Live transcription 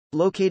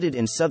Located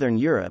in southern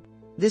Europe,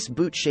 this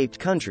boot-shaped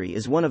country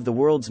is one of the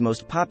world's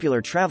most popular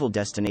travel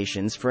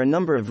destinations for a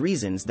number of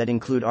reasons that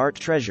include art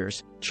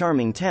treasures,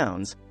 charming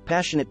towns,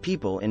 passionate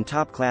people and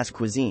top-class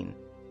cuisine.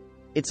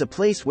 It's a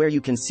place where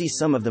you can see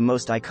some of the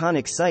most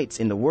iconic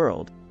sights in the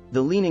world,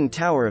 the Leaning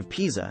Tower of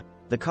Pisa,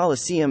 the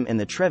Colosseum and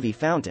the Trevi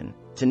Fountain,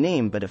 to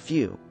name but a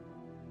few.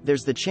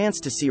 There's the chance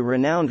to see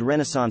renowned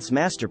Renaissance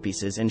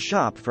masterpieces and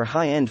shop for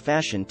high-end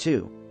fashion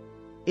too.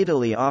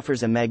 Italy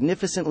offers a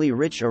magnificently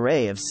rich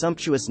array of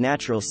sumptuous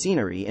natural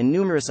scenery and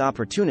numerous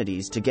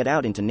opportunities to get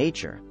out into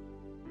nature.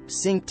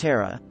 Cinque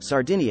Terre,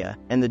 Sardinia,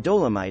 and the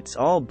Dolomites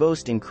all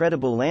boast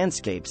incredible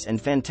landscapes and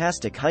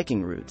fantastic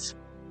hiking routes.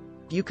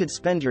 You could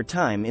spend your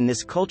time in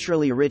this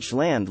culturally rich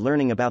land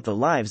learning about the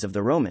lives of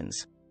the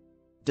Romans,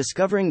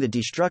 discovering the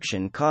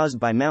destruction caused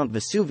by Mount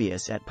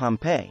Vesuvius at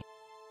Pompeii,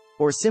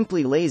 or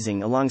simply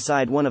lazing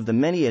alongside one of the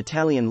many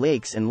Italian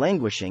lakes and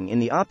languishing in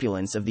the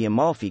opulence of the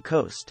Amalfi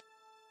Coast.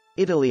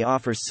 Italy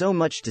offers so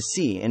much to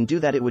see and do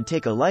that it would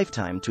take a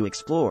lifetime to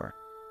explore.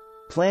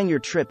 Plan your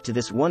trip to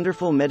this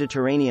wonderful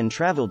Mediterranean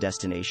travel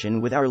destination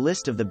with our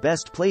list of the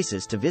best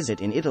places to visit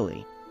in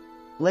Italy.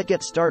 Let's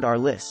get started our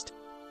list.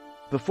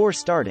 Before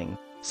starting,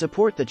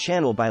 support the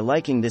channel by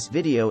liking this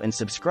video and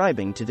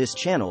subscribing to this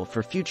channel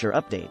for future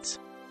updates.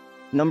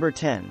 Number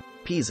 10.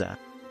 Pisa.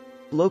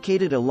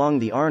 Located along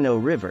the Arno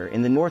River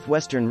in the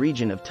northwestern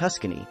region of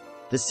Tuscany,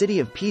 the city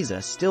of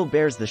Pisa still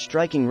bears the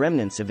striking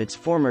remnants of its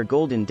former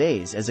golden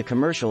days as a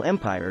commercial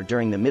empire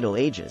during the Middle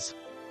Ages.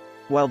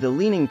 While the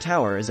Leaning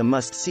Tower is a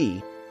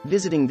must-see,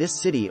 visiting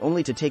this city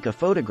only to take a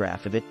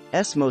photograph of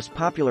its most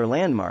popular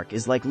landmark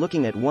is like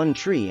looking at one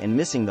tree and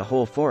missing the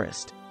whole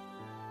forest.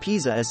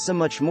 Pisa is so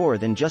much more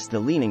than just the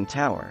Leaning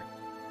Tower.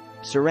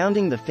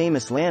 Surrounding the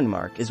famous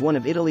landmark is one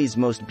of Italy's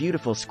most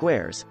beautiful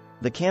squares,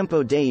 the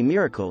Campo dei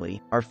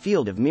Miracoli, or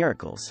Field of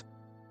Miracles.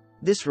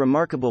 This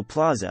remarkable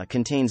plaza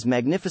contains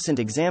magnificent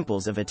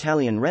examples of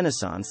Italian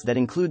Renaissance that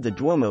include the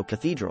Duomo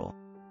Cathedral,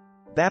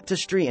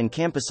 Baptistery and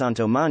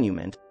Camposanto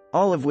Monument,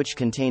 all of which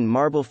contain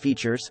marble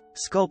features,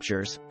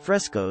 sculptures,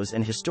 frescoes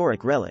and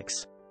historic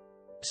relics.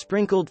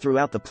 Sprinkled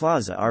throughout the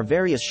plaza are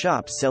various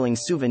shops selling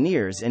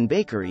souvenirs and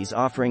bakeries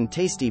offering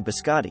tasty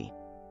biscotti.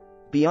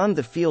 Beyond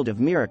the Field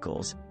of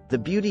Miracles, the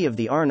beauty of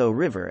the Arno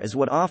River is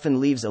what often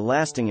leaves a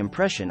lasting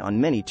impression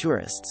on many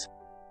tourists.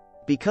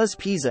 Because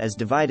Pisa is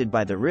divided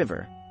by the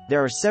river,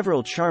 there are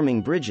several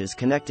charming bridges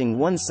connecting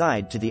one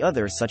side to the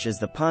other, such as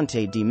the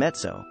Ponte di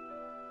Mezzo.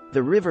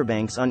 The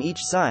riverbanks on each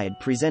side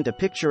present a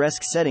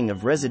picturesque setting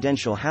of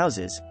residential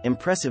houses,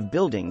 impressive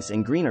buildings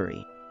and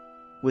greenery.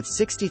 With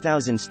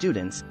 60,000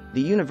 students, the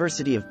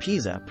University of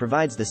Pisa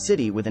provides the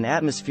city with an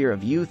atmosphere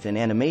of youth and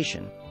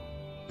animation.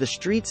 The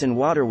streets and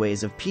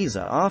waterways of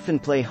Pisa often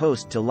play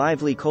host to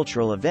lively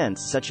cultural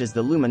events such as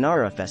the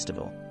Luminara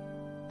Festival,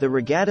 the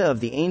regatta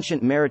of the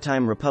ancient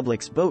Maritime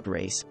Republic's boat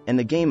race, and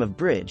the game of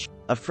bridge,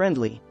 a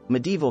friendly,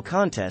 medieval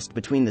contest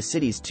between the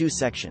city's two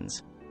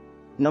sections.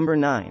 Number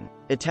 9.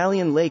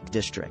 Italian Lake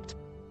District.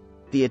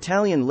 The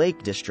Italian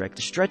Lake District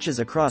stretches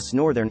across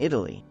northern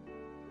Italy.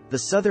 The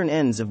southern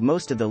ends of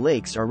most of the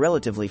lakes are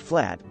relatively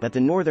flat, but the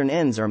northern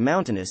ends are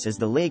mountainous as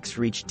the lakes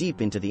reach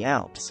deep into the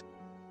Alps.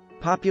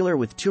 Popular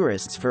with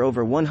tourists for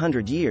over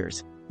 100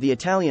 years, the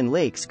Italian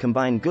lakes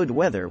combine good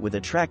weather with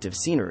attractive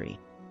scenery.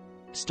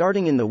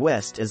 Starting in the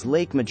west is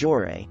Lake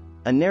Maggiore,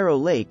 a narrow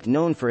lake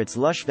known for its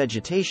lush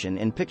vegetation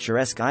and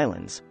picturesque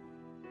islands.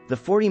 The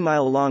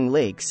 40-mile-long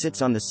lake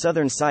sits on the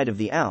southern side of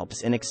the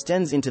Alps and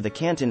extends into the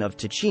canton of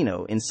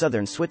Ticino in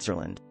southern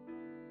Switzerland.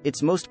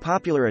 Its most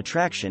popular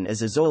attraction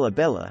is Isola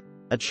Bella,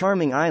 a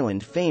charming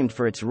island famed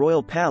for its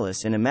royal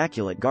palace and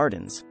immaculate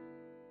gardens.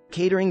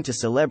 Catering to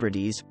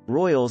celebrities,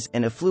 royals,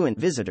 and affluent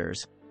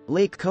visitors,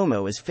 Lake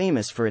Como is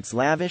famous for its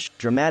lavish,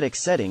 dramatic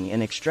setting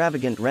and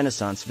extravagant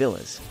Renaissance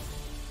villas.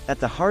 At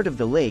the heart of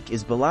the lake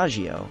is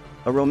Bellagio,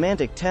 a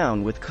romantic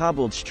town with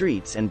cobbled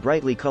streets and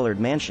brightly colored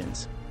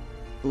mansions.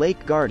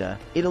 Lake Garda,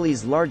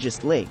 Italy's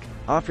largest lake,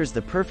 offers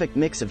the perfect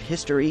mix of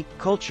history,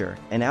 culture,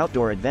 and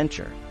outdoor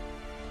adventure.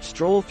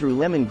 Stroll through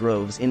lemon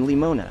groves in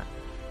Limona,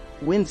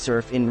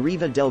 windsurf in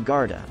Riva del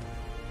Garda,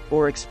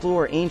 or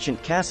explore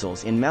ancient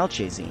castles in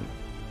Malcesine.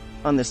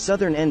 On the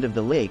southern end of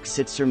the lake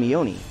sits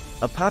Sirmione,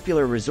 a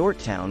popular resort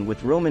town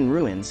with Roman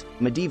ruins,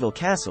 medieval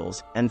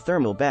castles, and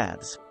thermal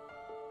baths.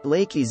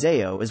 Lake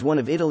Iseo is one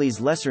of Italy's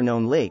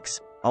lesser-known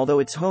lakes, although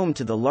it's home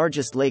to the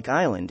largest lake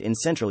island in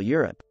Central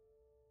Europe.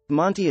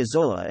 Monte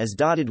Isola is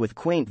dotted with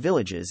quaint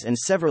villages and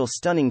several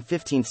stunning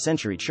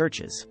 15th-century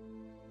churches.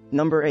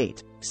 Number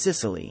 8.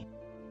 Sicily.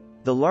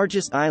 The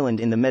largest island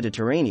in the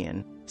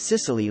Mediterranean,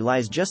 Sicily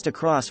lies just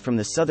across from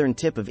the southern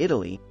tip of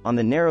Italy, on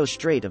the narrow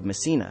Strait of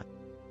Messina.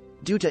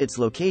 Due to its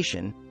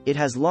location, it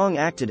has long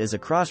acted as a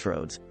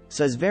crossroads,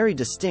 so is very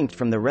distinct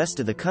from the rest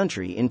of the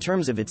country in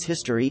terms of its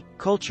history,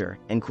 culture,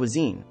 and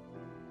cuisine.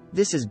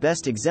 This is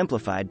best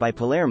exemplified by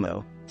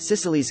Palermo,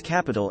 Sicily's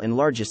capital and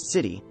largest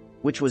city,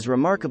 which was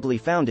remarkably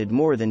founded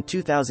more than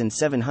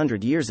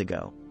 2,700 years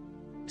ago.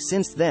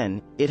 Since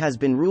then, it has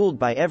been ruled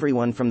by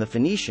everyone from the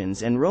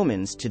Phoenicians and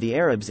Romans to the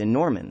Arabs and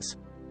Normans.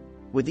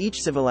 with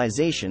each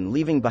civilization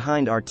leaving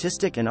behind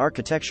artistic and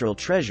architectural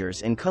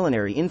treasures and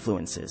culinary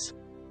influences.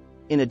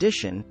 In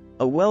addition,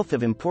 a wealth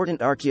of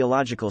important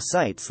archaeological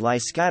sites lie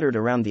scattered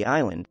around the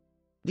island.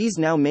 These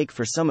now make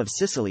for some of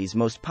Sicily's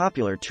most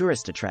popular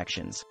tourist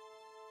attractions.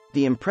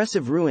 The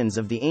impressive ruins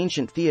of the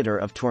ancient theatre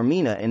of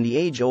Taormina and the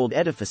age-old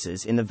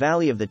edifices in the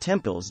Valley of the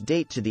Temples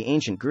date to the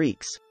ancient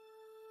Greeks.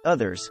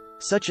 Others,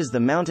 such as the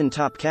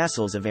mountain-top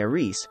castles of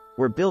Eris,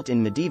 were built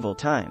in medieval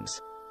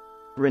times.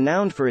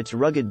 Renowned for its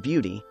rugged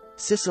beauty,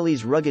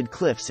 Sicily's rugged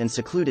cliffs and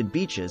secluded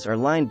beaches are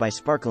lined by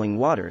sparkling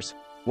waters,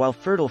 while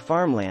fertile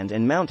farmland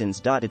and mountains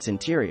dot its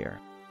interior.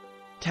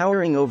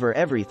 Towering over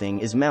everything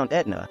is Mount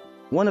Etna,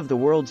 one of the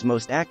world's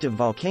most active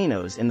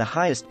volcanoes and the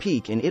highest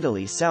peak in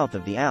Italy south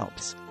of the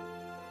Alps.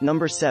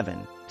 Number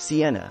 7.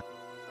 Siena.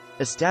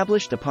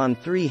 Established upon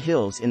 3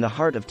 hills in the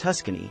heart of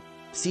Tuscany,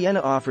 Siena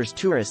offers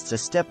tourists a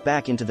step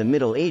back into the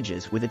Middle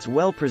Ages with its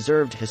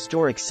well-preserved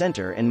historic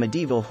center and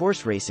medieval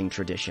horse racing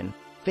tradition,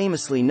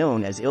 famously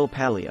known as Il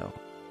Palio.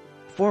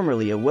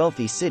 Formerly a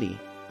wealthy city,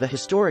 the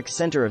historic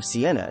center of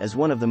Siena is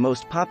one of the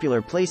most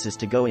popular places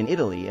to go in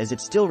Italy as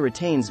it still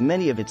retains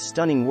many of its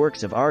stunning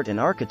works of art and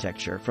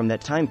architecture from that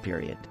time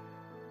period.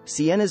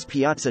 Siena's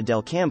Piazza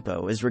del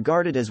Campo is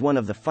regarded as one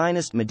of the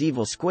finest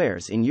medieval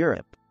squares in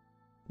Europe.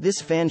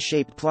 This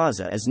fan-shaped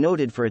plaza is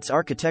noted for its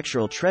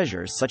architectural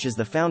treasures such as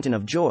the Fountain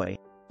of Joy,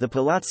 the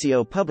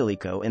Palazzo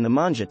Pubblico and the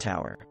Mangia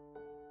Tower.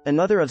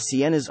 Another of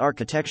Siena's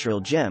architectural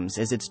gems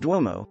is its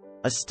Duomo,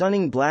 a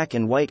stunning black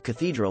and white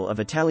cathedral of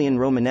Italian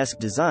Romanesque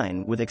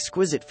design with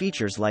exquisite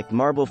features like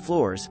marble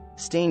floors,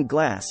 stained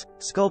glass,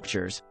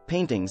 sculptures,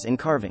 paintings and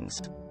carvings.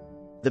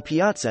 The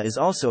piazza is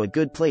also a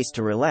good place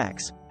to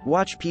relax,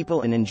 watch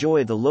people and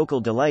enjoy the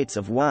local delights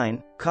of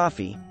wine,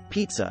 coffee,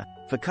 pizza,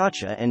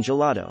 focaccia and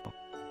gelato.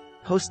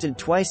 Hosted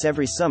twice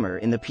every summer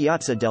in the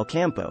Piazza del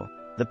Campo,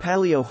 the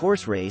Palio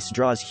horse race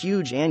draws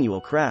huge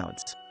annual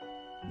crowds.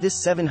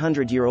 This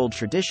 700-year-old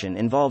tradition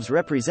involves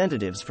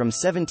representatives from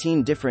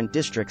 17 different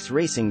districts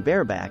racing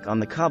bareback on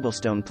the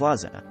cobblestone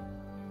plaza.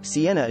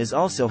 Siena is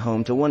also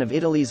home to one of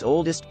Italy's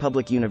oldest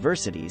public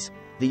universities,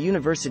 the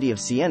University of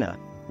Siena,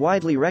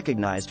 widely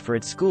recognized for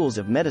its schools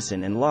of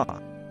medicine and law.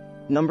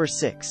 Number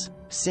 6.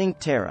 Cinque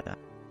Terre.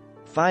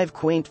 5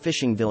 quaint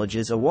fishing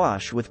villages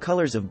awash with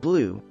colors of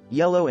blue,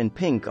 yellow and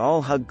pink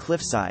all hug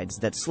cliffsides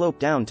that slope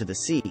down to the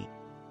sea.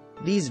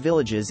 These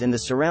villages and the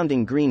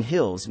surrounding green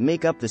hills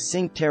make up the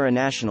Cinque Terre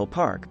National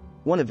Park,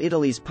 one of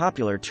Italy's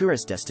popular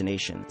tourist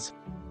destinations.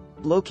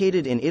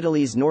 Located in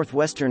Italy's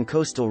northwestern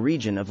coastal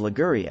region of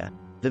Liguria,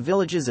 the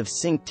villages of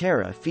Cinque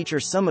Terre feature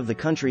some of the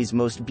country's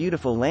most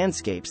beautiful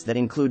landscapes that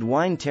include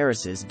wine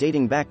terraces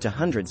dating back to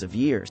hundreds of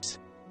years.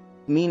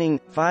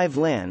 Meaning, 5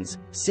 lands,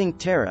 Cinque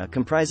Terre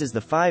comprises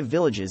the 5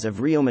 villages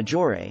of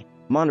Riomaggiore,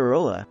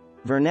 Monterola,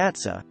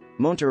 Vernazza,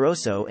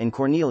 Monterosso and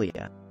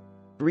Cornelia.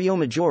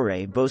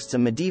 Riomaggiore boasts a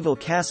medieval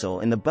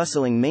castle in the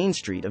bustling main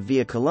street of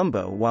Via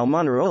Colombo, while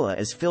Monterola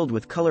is filled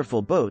with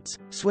colorful boats,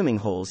 swimming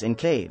holes and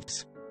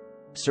caves.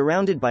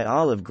 Surrounded by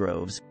olive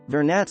groves,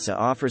 Vernazza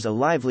offers a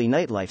lively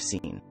nightlife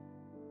scene.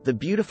 The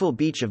beautiful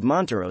beach of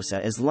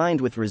Monterossa is lined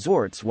with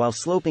resorts while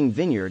sloping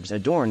vineyards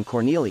adorn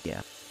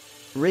Cornelia.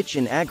 Rich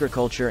in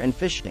agriculture and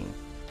fishing.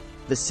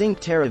 The Cinque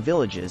Terre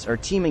villages are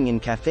teeming in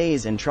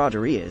cafes and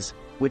trattorias,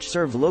 which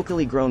serve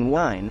locally grown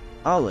wine,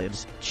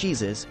 olives,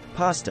 cheeses,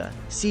 pasta,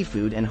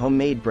 seafood and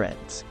homemade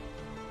breads.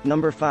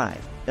 Number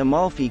 5.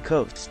 Amalfi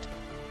Coast.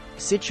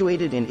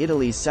 Situated in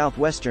Italy's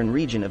southwestern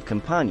region of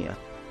Campania,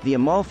 the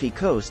Amalfi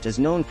Coast is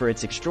known for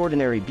its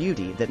extraordinary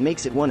beauty that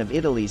makes it one of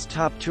Italy's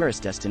top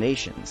tourist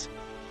destinations.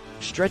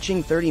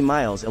 Stretching 30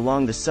 miles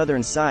along the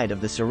southern side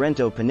of the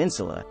Sorrento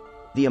Peninsula,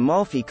 the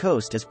Amalfi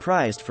Coast is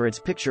prized for its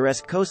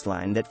picturesque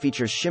coastline that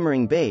features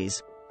shimmering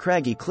bays,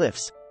 craggy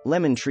cliffs,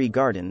 lemon tree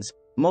gardens,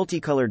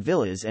 multicolored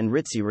villas and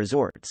ritzy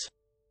resorts.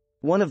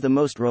 One of the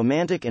most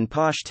romantic and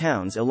posh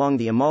towns along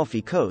the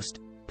Amalfi Coast,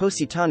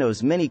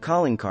 Positano's many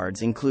calling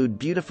cards include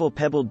beautiful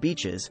pebbled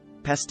beaches,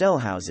 pastel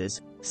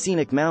houses,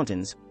 scenic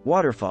mountains,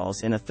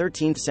 waterfalls and a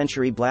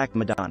 13th-century Black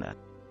Madonna.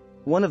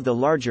 One of the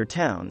larger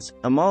towns,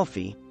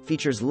 Amalfi,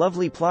 features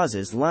lovely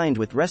plazas lined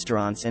with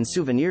restaurants and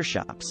souvenir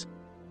shops.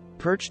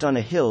 Perched on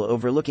a hill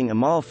overlooking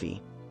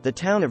Amalfi, the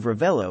town of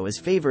Ravello is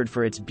favored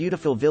for its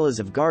beautiful villas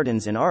of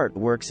gardens and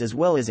artworks as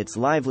well as its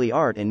lively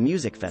art and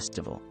music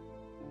festival.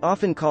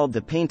 Often called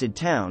the Painted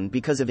Town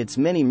because of its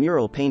many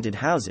mural-painted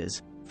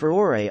houses,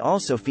 Furore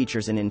also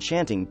features an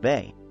enchanting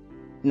bay.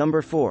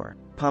 Number 4.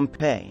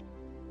 Pompeii.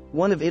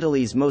 One of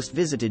Italy's most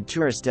visited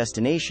tourist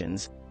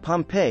destinations,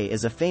 Pompeii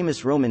is a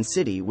famous Roman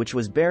city which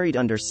was buried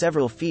under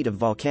several feet of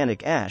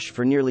volcanic ash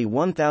for nearly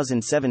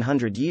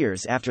 1,700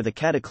 years after the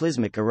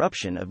cataclysmic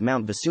eruption of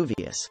Mount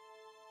Vesuvius.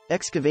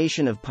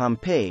 Excavation of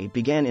Pompeii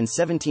began in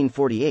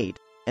 1748,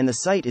 and the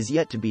site is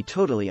yet to be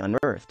totally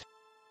unearthed.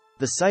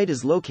 The site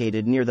is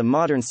located near the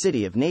modern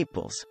city of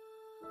Naples.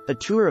 A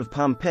tour of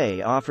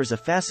Pompeii offers a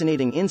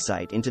fascinating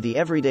insight into the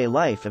everyday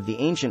life of the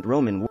ancient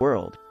Roman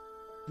world.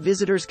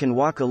 Visitors can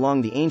walk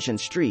along the ancient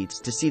streets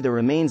to see the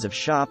remains of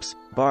shops,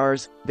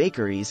 bars,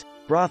 bakeries,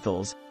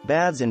 brothels,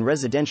 baths and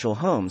residential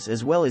homes,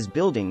 as well as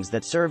buildings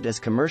that served as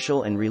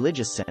commercial and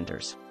religious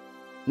centers.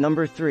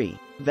 Number 3.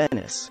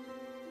 Venice.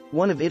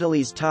 One of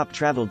Italy's top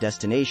travel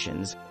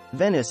destinations,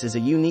 Venice is a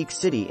unique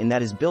city in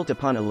that it is built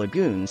upon a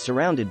lagoon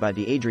surrounded by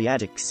the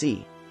Adriatic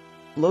Sea.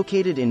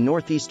 Located in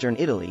northeastern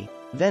Italy,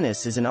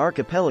 Venice is an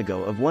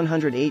archipelago of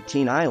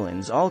 118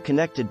 islands, all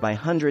connected by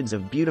hundreds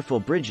of beautiful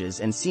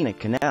bridges and scenic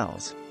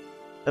canals.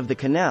 Of the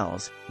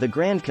canals, the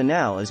Grand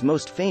Canal is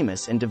most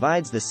famous and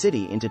divides the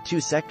city into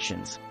two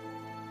sections.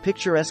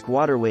 Picturesque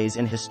waterways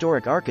and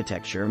historic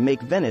architecture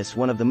make Venice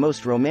one of the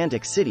most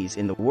romantic cities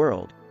in the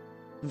world.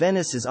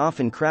 Venice is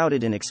often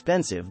crowded and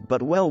expensive,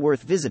 but well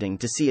worth visiting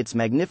to see its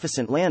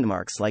magnificent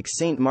landmarks like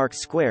St. Mark's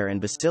Square and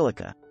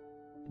Basilica,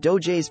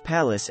 Doge's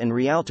Palace and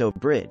Rialto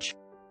Bridge.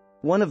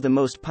 One of the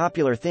most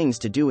popular things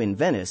to do in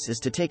Venice is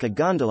to take a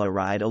gondola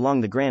ride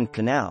along the Grand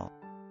Canal.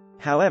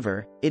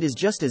 However, it is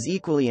just as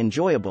equally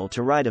enjoyable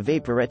to ride a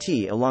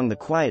vaporetti along the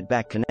quiet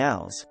back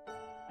canals.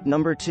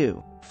 Number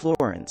 2.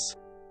 Florence.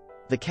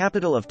 The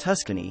capital of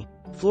Tuscany,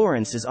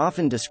 Florence is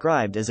often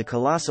described as a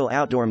colossal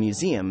outdoor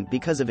museum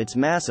because of its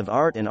massive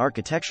art and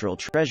architectural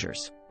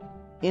treasures.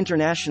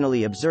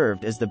 Internationally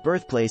observed as the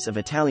birthplace of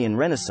Italian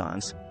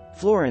Renaissance,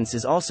 Florence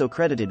is also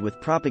credited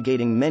with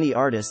propagating many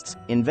artists,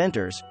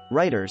 inventors,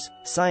 writers,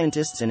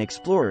 scientists and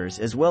explorers,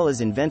 as well as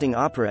inventing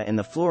opera and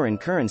the florin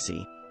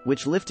currency,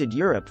 which lifted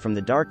Europe from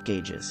the Dark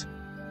Ages.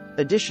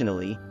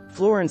 Additionally,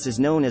 Florence is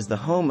known as the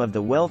home of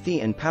the wealthy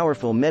and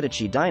powerful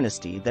Medici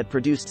dynasty that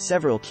produced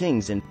several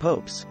kings and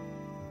popes,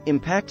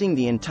 impacting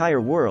the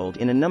entire world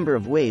in a number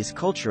of ways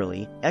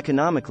culturally,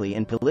 economically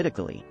and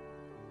politically.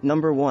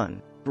 Number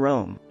 1.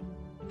 Rome.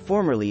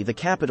 Formerly the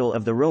capital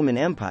of the Roman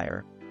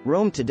Empire,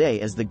 Rome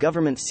today is the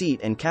government seat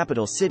and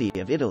capital city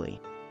of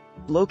Italy.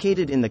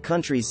 Located in the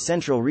country's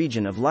central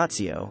region of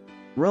Lazio,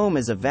 Rome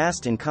is a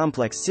vast and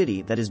complex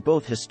city that is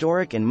both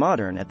historic and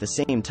modern at the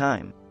same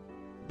time.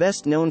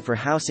 Best known for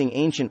housing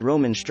ancient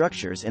Roman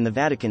structures in the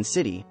Vatican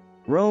City,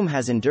 Rome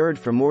has endured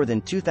for more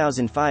than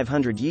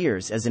 2,500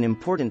 years as an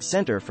important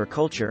center for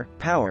culture,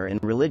 power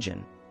and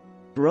religion.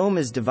 Rome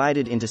is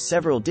divided into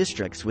several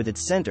districts, with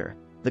its center,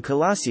 the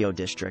Colosseo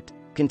district,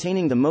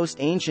 containing the most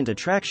ancient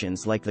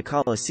attractions like the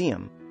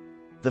Colosseum,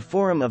 the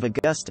Forum of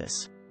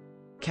Augustus,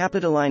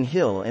 Capitoline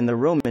Hill and the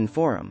Roman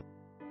Forum.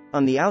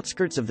 On the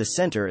outskirts of the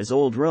center is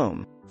Old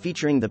Rome,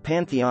 featuring the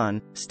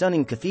Pantheon,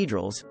 stunning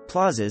cathedrals,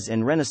 plazas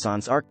and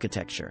Renaissance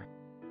architecture.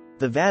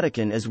 The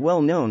Vatican is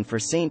well known for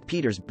St.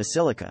 Peter's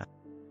Basilica,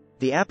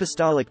 the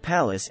Apostolic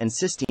Palace and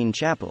Sistine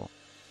Chapel.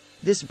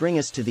 This brings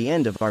us to the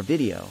end of our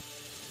video.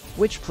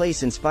 Which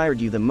place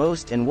inspired you the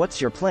most, and what's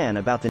your plan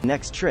about the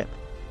next trip?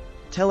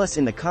 Tell us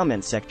in the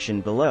comment section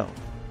below.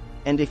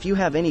 And if you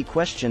have any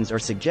questions or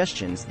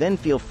suggestions, then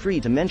feel free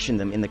to mention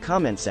them in the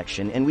comment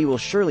section and we will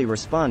surely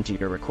respond to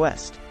your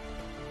request.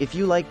 If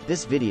you liked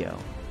this video,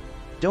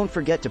 don't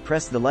forget to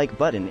press the like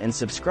button and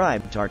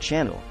subscribe to our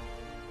channel.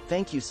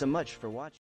 Thank you so much for watching.